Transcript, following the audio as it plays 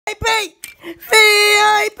VIP!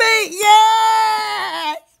 VIP!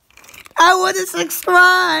 Yes! I want to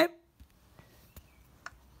subscribe!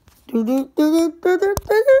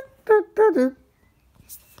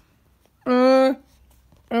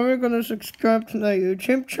 Are we gonna subscribe to the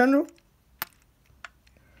YouTube channel?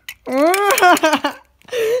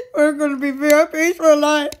 We're gonna be VIPs for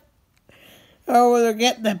life. I wanna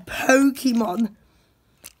get the Pokemon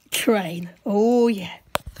train. Oh yeah.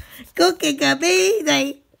 Cookie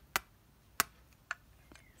Day.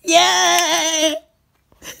 Yay!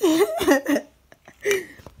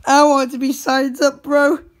 I want to be signed up,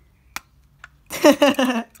 bro.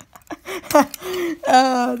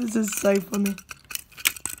 Oh, this is so funny.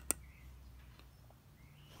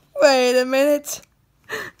 Wait a minute.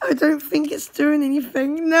 I don't think it's doing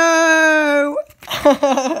anything. No!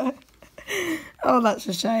 Oh, that's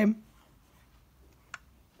a shame.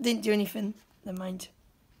 Didn't do anything. Never mind.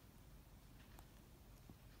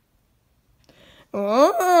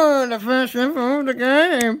 Oh, the first level of the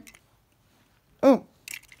game. Oh,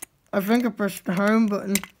 I think I pressed the home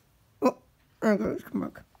button. Oh, there it goes. Come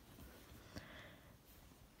back.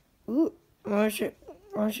 Ooh, why is it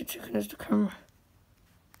taking us to camera?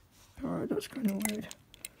 Alright, that's kind of weird.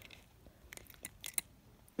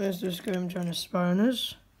 There's this game trying to spawn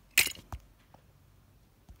us.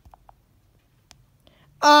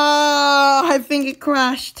 Oh, I think it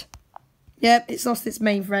crashed. Yep, it's lost its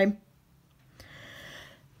mainframe.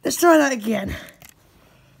 Let's try that again.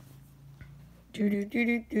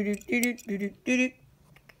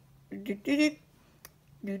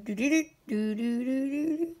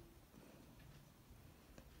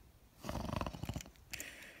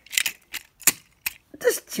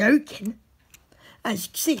 Just joking. As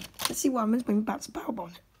you can see, let's see what happens when we bounce a power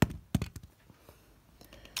bomb.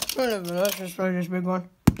 Let's just try this big one.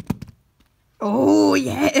 Oh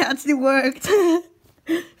yeah, it actually worked.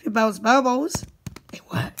 If you bounce power balls, it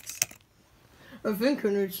works. I think I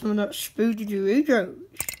need some of that spooky Doritos.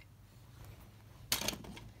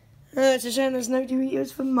 It's a shame there's no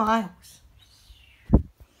Doritos for miles.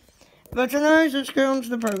 But anyways, let's get on to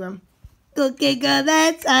the program. Cookie girl,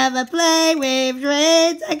 let's have a play with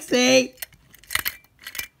Red Taxi.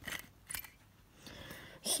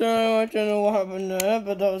 So, I don't know what happened there,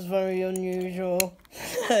 but that was very unusual.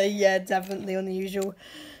 Yeah, definitely unusual.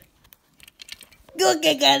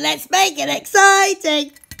 Cookie girl, let's make it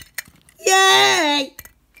exciting. Yay!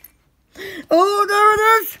 Oh, there it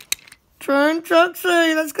is. Train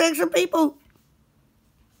taxi, let's get some people.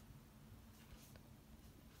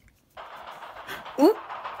 Ooh.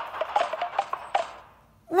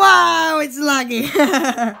 Wow, it's laggy.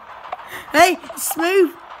 Hey, it's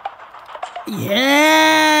smooth.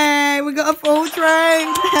 Yeah, we got a full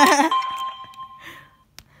train.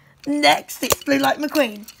 Next, it's Lightning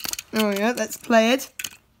McQueen. Oh yeah, let's play it.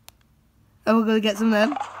 Oh, we're gonna get some of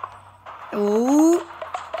them. Oh,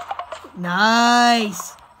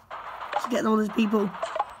 nice. Let's get all these people.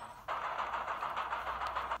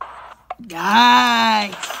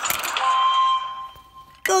 Nice.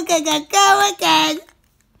 Go again.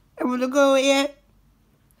 I'm gonna go here.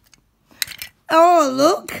 Oh,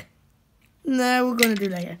 look. No, we're gonna do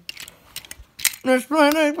later. Let's play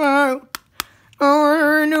next part. Oh, I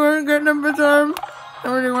really want to get number 2. I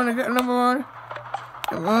really want to get number 1.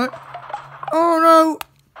 Come on. Oh no.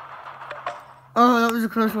 Oh, that was a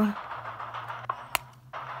close one.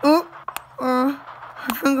 Oh, I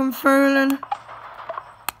think I'm failing.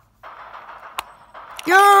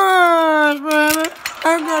 Yes, baby. I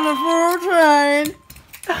got a full train.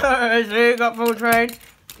 So you got full train.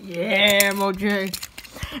 Yeah, Moji.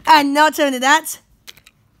 And not only that,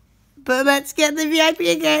 but let's get the VIP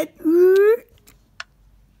again. Ooh.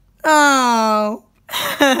 Oh.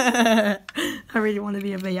 I really want to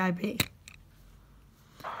be a VIP.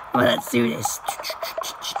 Well, let's do this.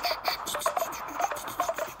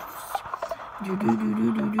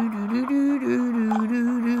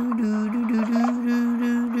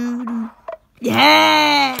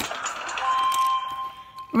 Yeah!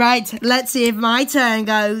 Right, let's see if my turn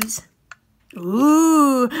goes.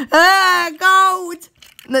 Ooh! Gold!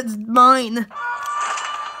 That's mine.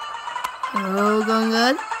 Oh, going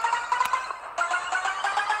good.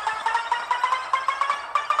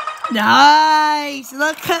 Nice!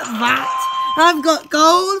 Look at that! I've got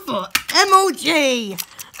gold for MOG!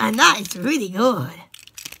 And that is really good.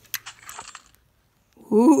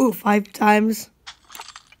 Ooh, 5 times.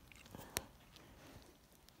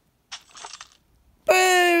 Boo!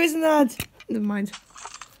 Isn't that? Never mind.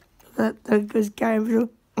 That goes going through.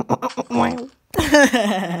 Wow.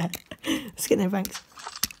 Let's get no thanks.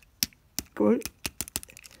 Come on.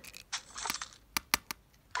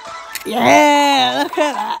 Yeah, look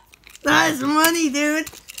at that. That's money, dude.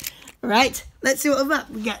 Right, let's see what other app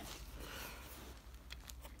we get.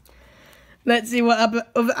 Let's see what other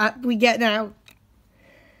app we get now.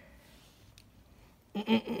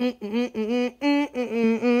 Ooh,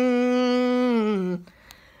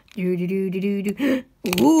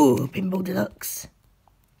 Pinball Deluxe.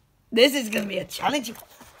 This is going to be a challenge.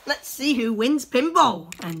 Let's see who wins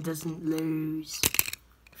pinball and doesn't lose.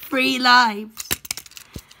 3 lives.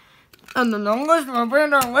 And the longest will be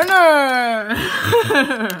the winner.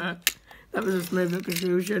 That was a smooth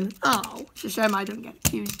execution. Oh, it's a shame I don't get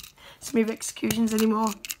smooth executions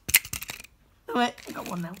anymore. Oh wait, I got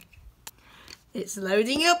one now. It's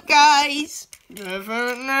loading up, guys.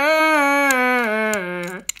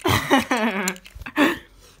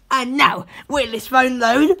 And now, will this phone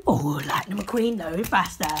load? Oh, Lightning McQueen, load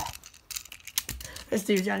faster. Let's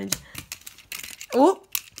do the challenge. Oh,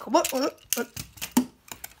 come on.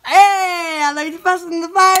 Hey, I loaded faster than the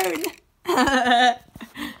phone.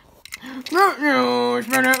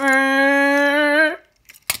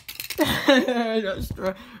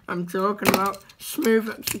 I'm talking about smooth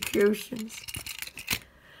executions.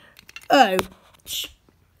 Oh,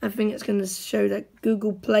 I think it's going to show that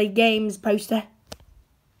Google Play Games poster.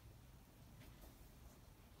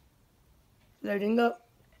 Loading up.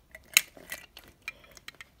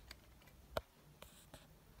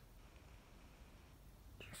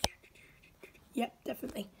 Yep,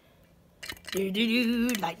 definitely.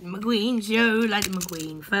 Lightning McQueen show, Lightning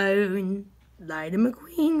McQueen phone. Lightning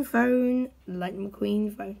McQueen phone, Lightning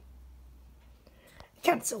McQueen phone.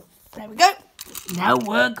 Cancel. There we go. Now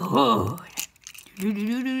we're good.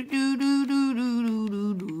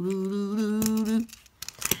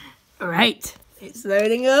 Alright, it's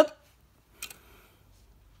loading up.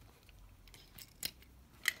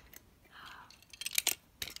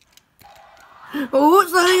 Oh,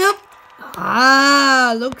 it's loading up.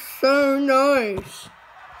 Ah, looks so nice.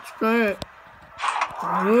 Let's play it.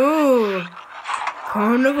 Oh,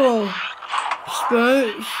 Carnival,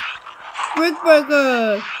 Space, Brick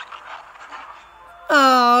Breaker.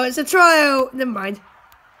 Oh, it's a trial. Never mind.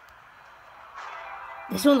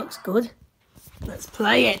 This one looks good. Let's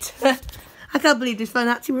play it. I can't believe this phone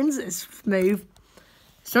actually runs this smooth.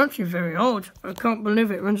 It's actually very old. I can't believe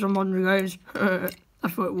it runs on modern games. I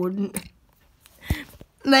thought it wouldn't.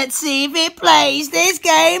 Let's see if it plays this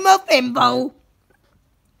game of pinball.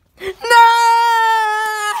 No!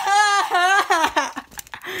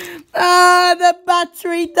 Ah, the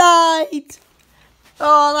battery died.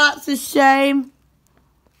 Oh, that's a shame.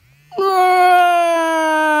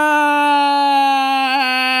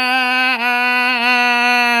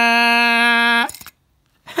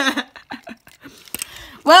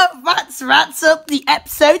 Well, that wraps up the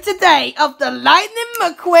episode today of the Lightning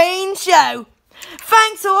McQueen Show.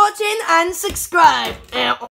 Thanks for watching and subscribe.